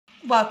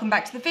Welcome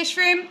back to the fish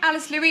room.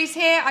 Alice Louise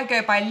here, I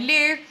go by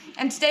Lou,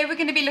 and today we're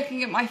going to be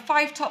looking at my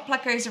 5 top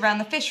plecos around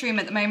the fish room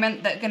at the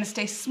moment that are going to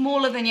stay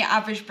smaller than your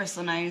average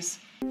bristlenose.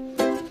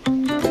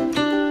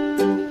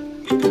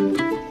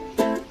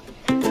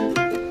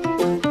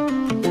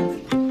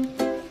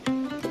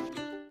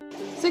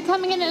 So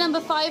coming in at number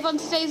 5 on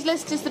today's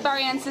list is the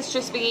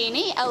Bristlenoses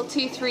Bikini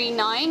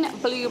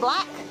L239 Blue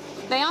Black.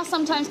 They are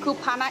sometimes called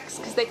Panax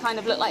because they kind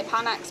of look like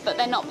Panax, but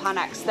they're not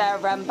Panax, they're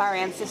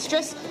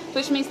Bristlenoses,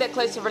 which means they're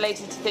closer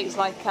related to things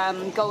like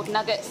gold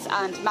nuggets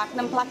and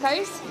magnum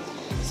plecos.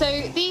 So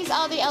these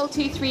are the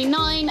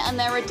L239 and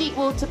they're a deep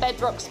water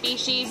bedrock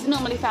species,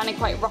 normally found in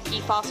quite rocky,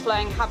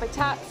 fast-flowing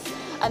habitats.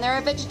 And they're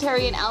a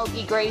vegetarian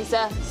algae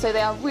grazer, so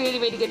they are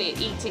really good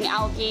at eating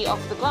algae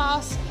off the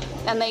glass,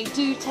 and they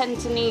do tend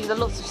to need a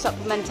lot of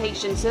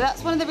supplementation. So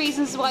that's one of the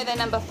reasons why they're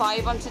number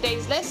 5 on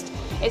today's list.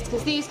 It's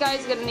because these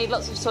guys are going to need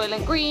lots of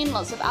Soylent Green,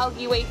 lots of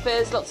algae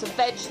wafers, lots of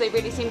veg. They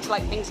really seem to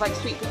like things like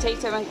sweet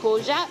potato and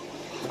courgette,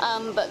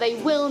 but they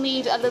will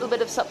need a little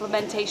bit of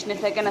supplementation if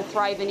they're going to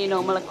thrive in your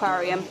normal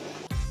aquarium.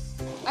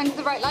 Under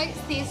the right lights,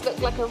 these look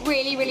like a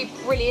really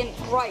brilliant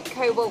bright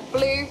cobalt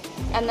blue,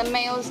 and the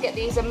males get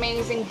these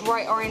amazing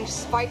bright orange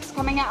spikes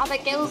coming out of their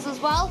gills as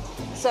well.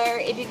 So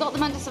if you've got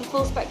them under some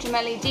full spectrum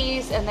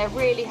LEDs and they're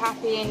really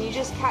happy and you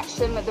just catch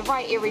them at the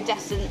right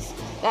iridescence,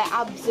 they're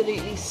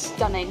absolutely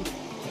stunning.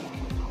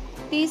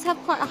 These have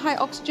quite a high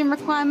oxygen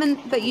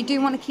requirement, but you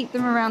do want to keep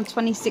them around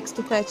 26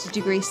 to 30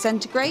 degrees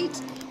centigrade,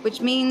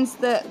 which means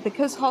that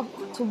because hot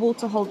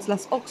water holds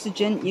less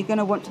oxygen, you're going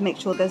to want to make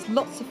sure there's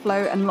lots of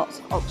flow and lots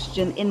of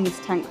oxygen in this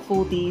tank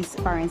for these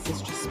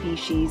Bristlenoses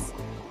species.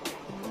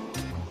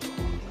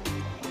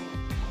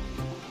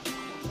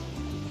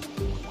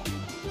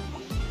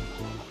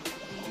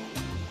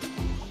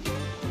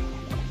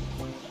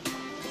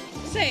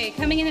 So,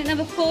 coming in at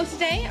number 4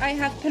 today, I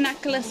have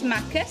Plecos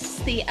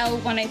macus, the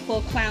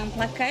L104 clown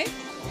pleco.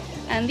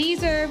 And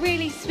these are a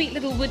really sweet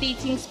little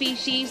wood-eating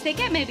species. They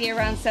get maybe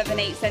around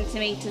 7-8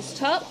 centimeters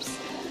tops.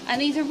 And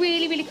these are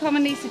really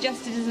commonly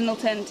suggested as an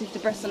alternative to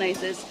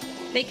Bristlenoses.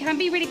 They can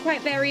be really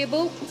quite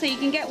variable, so you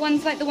can get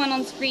ones like the one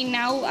on screen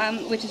now,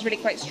 which is really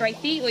quite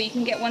stripy, or you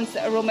can get ones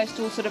that are almost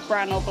all sort of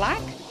brown or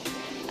black.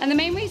 And the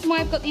main reason why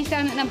I've got these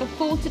down at number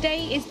 4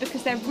 today is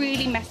because they're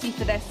really messy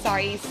for their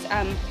size.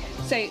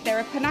 So they're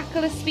a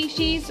Plecos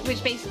species,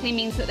 which basically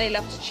means that they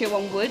love to chew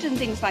on wood and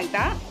things like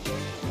that.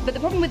 But the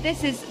problem with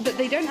this is that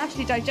they don't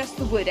actually digest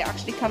the wood, it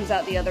actually comes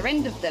out the other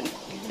end of them.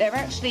 They're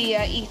actually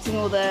eating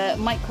all the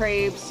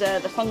microbes,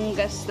 the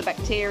fungus, the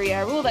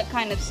bacteria, all that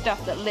kind of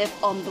stuff that live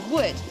on the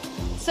wood.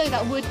 So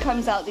that wood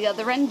comes out the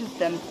other end of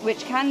them,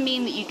 which can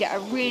mean that you get a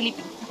really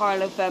big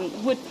pile of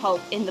wood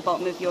pulp in the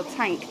bottom of your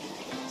tank.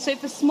 So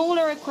for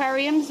smaller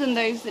aquariums and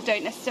those that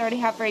don't necessarily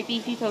have very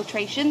beefy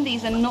filtration,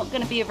 these are not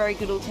going to be a very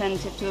good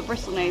alternative to a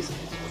bristlenose.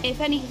 If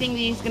anything,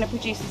 these are going to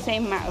produce the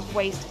same amount of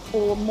waste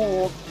or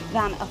more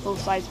than a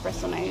full-size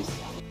bristlenose.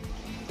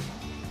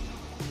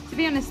 To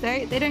be honest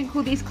though, they don't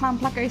call these clown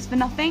plecos for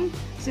nothing,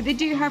 so they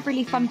do have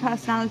really fun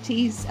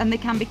personalities and they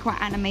can be quite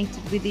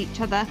animated with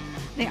each other.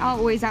 They are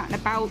always out and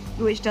about,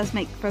 which does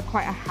make for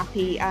quite a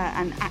happy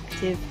and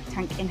active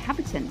tank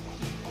inhabitant.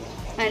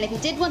 And if you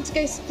did want to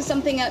go for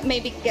something that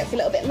maybe gets a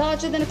little bit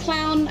larger than a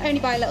clown, only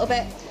by a little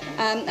bit,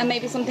 and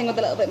maybe something with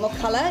a little bit more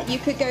colour, you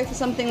could go for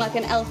something like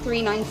an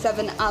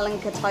L397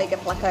 Alenka Tiger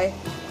Pleco.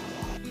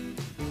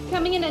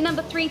 Coming in at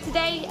number 3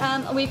 today,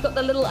 we've got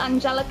the little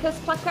Angelicus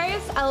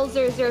Plecos,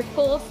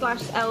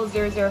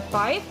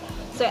 L004/L005.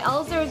 So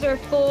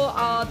L004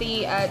 are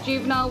the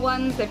juvenile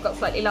ones, they've got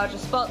slightly larger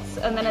spots,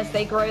 and then as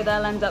they grow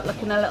they'll end up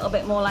looking a little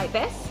bit more like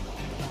this.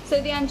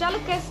 So the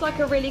Angelicus like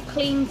a really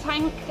clean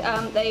tank,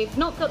 they've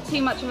not got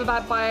too much of a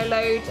bad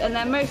bioload, and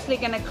they're mostly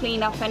going to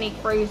clean up any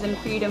frozen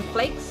food and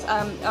flakes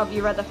of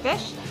your other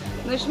fish,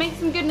 which makes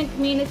them good in the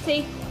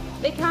community.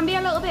 They can be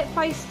a little bit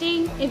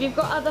feisty. If you've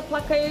got other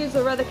plecos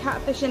or other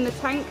catfish in the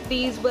tank,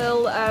 these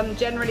will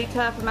generally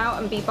turf them out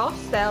and be boss.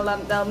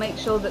 They'll make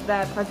sure that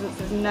their presence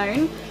is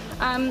known.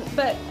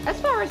 But as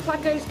far as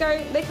plecos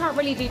go, they can't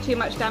really do too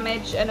much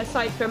damage, and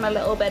aside from a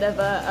little bit of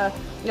a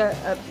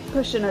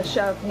push and a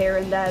shove here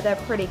and there, they're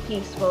pretty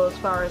peaceful as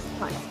far as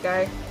plecs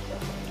go.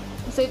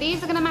 So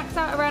these are going to max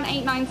out around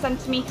 8-9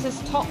 centimeters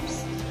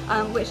tops,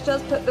 which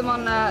does put them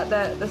on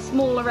the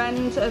smaller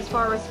end as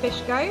far as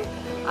fish go.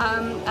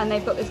 And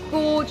they've got this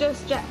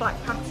gorgeous jet black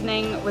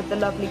patterning with the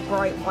lovely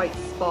bright white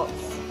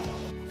spots.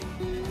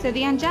 So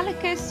the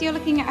Angelicus, you're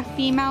looking at a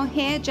female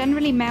here.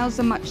 Generally males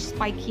are much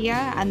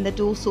spikier and the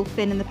dorsal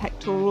fin and the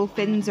pectoral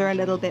fins are a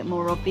little bit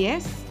more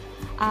obvious.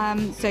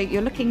 So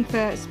you're looking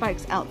for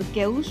spikes out the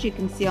gills. You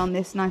can see on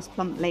this nice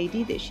plump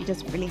lady that she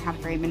doesn't really have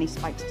very many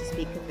spikes to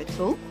speak of at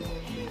all.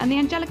 And the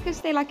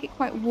Angelicus, they like it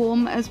quite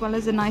warm as well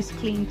as a nice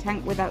clean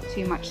tank without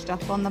too much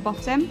stuff on the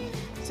bottom.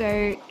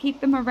 So keep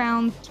them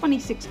around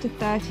 26 to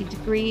 30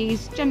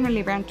 degrees,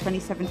 generally around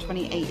 27,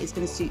 28 is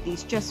going to suit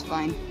these just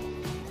fine.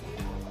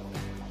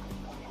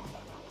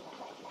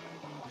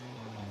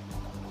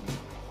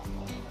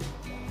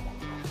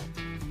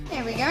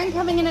 There we go, And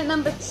coming in at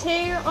number 2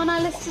 on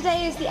our list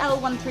today is the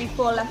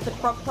L134 leopard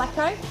frog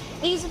pleco.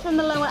 These are from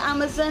the lower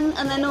Amazon,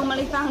 and they're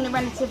normally found in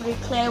relatively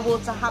clear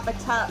water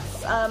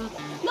habitats,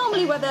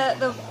 normally where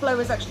the flow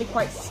is actually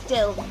quite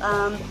still,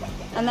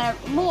 and they're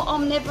more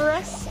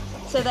omnivorous,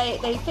 so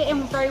they fit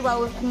in very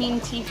well with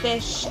community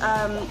fish,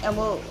 and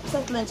will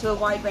settle into a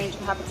wide range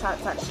of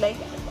habitats actually.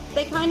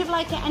 They kind of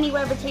like it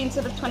anywhere between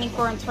sort of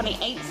 24 and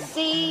 28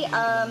 C.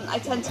 I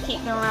tend to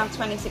keep them around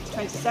 26,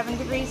 27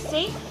 degrees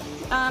C.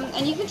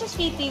 And you can just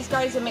feed these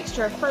guys a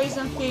mixture of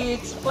frozen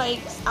foods,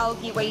 flakes,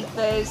 algae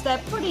wafers.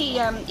 They're pretty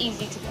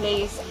easy to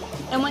please.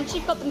 And once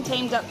you've got them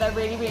tamed up, they're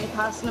really, really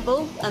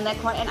personable, and they're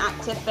quite an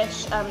active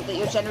fish that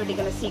you're generally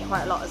going to see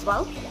quite a lot as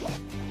well.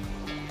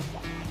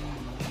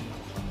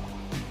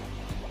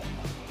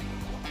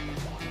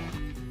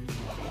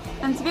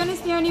 And to be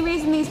honest, the only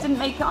reason these didn't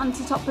make it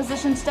onto top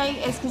position today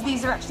is because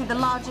these are actually the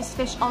largest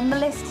fish on the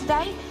list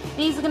today.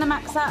 These are going to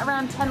max out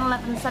around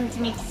 10-11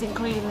 centimetres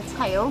including the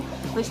tail,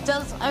 which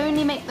does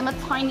only make them a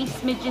tiny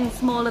smidgen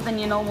smaller than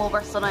your normal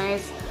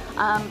Bristlenose.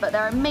 But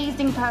they're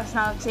amazing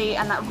personality,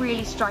 and that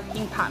really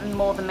striking pattern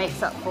more than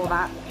makes up for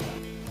that.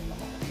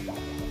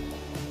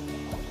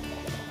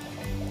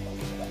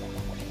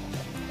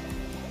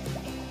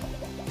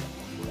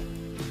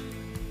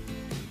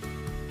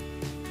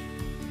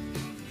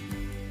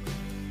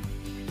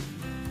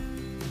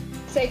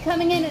 So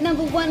coming in at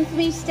number 1 for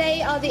me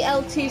today are the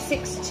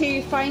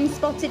L262 fine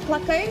spotted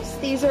Plecos.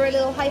 These are a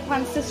little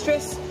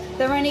hypancistrus.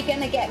 They're only going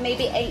to get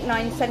maybe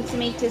 8-9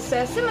 centimetres,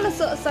 so a similar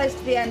sort of size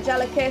to the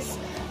Angelicus.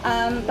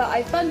 But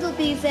I've bundled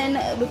these in.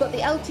 We've got the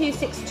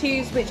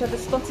L262s, which are the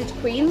spotted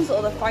queens,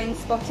 or the fine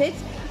spotted.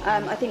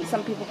 I think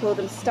some people call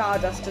them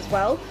stardust as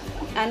well.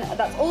 And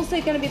that's also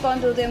going to be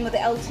bundled in with the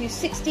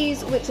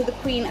L260s, which are the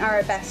queen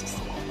arabesques.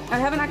 I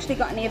haven't actually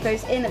got any of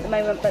those in at the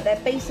moment, but they're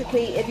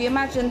basically, if you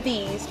imagine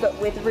these, but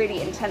with really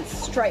intense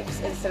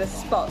stripes instead of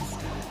spots.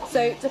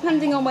 So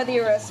depending on whether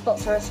you're a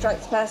spots or a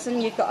stripes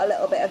person, you've got a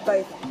little bit of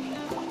both.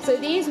 So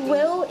these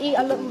will eat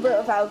a little bit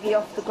of algae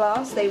off the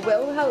glass. They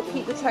will help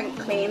keep the tank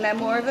clean. They're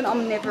more of an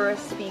omnivorous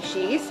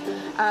species.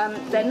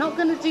 They're not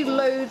going to do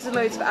loads and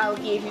loads of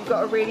algae. If you've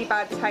got a really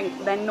bad tank,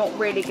 they're not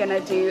really going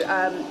to do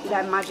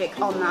their magic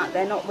on that.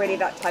 They're not really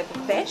that type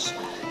of fish.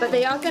 But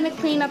they are going to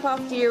clean up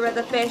after your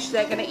other fish.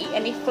 They're going to eat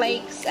any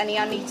flakes, any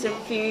uneaten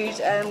food,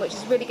 which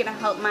is really going to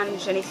help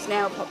manage any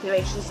snail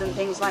populations and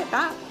things like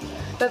that.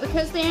 But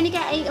because they only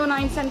get 8 or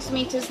 9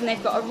 centimetres and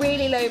they've got a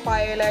really low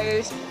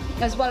bioload,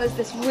 as well as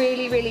this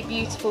really, really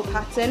beautiful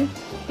pattern,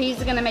 these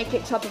are going to make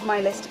it top of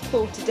my list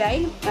for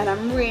today, and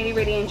I'm really,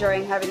 really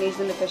enjoying having these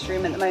in the fish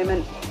room at the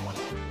moment.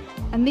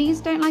 And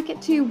these don't like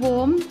it too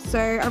warm,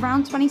 so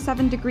around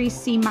 27 degrees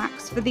C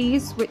max for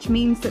these, which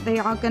means that they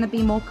are going to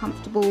be more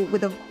comfortable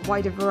with a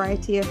wider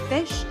variety of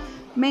fish,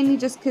 mainly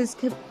just because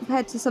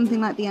compared to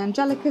something like the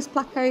Angelicus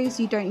Plecos,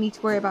 you don't need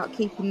to worry about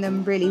keeping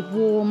them really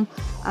warm,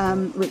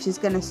 which is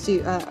going to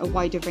suit a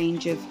wider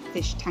range of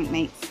fish tank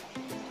mates.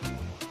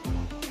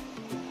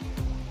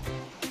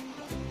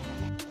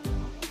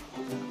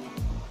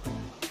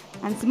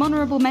 And some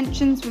honourable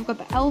mentions, we've got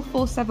the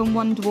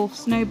L471 Dwarf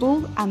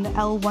Snowball and the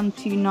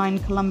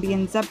L129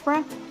 Colombian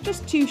Zebra,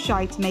 just too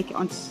shy to make it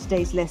onto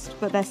today's list,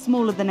 but they're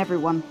smaller than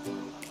everyone.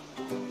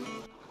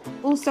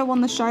 Also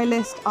on the shy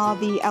list are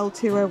the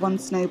L201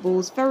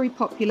 Snowballs, very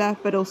popular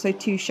but also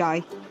too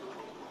shy.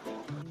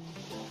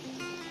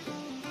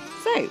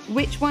 So,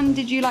 which one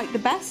did you like the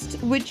best?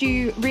 Would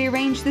you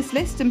rearrange this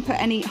list and put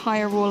any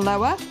higher or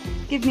lower?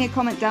 Give me a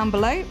comment down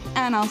below,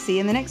 and I'll see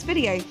you in the next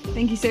video.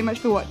 Thank you so much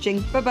for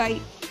watching. Bye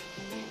bye.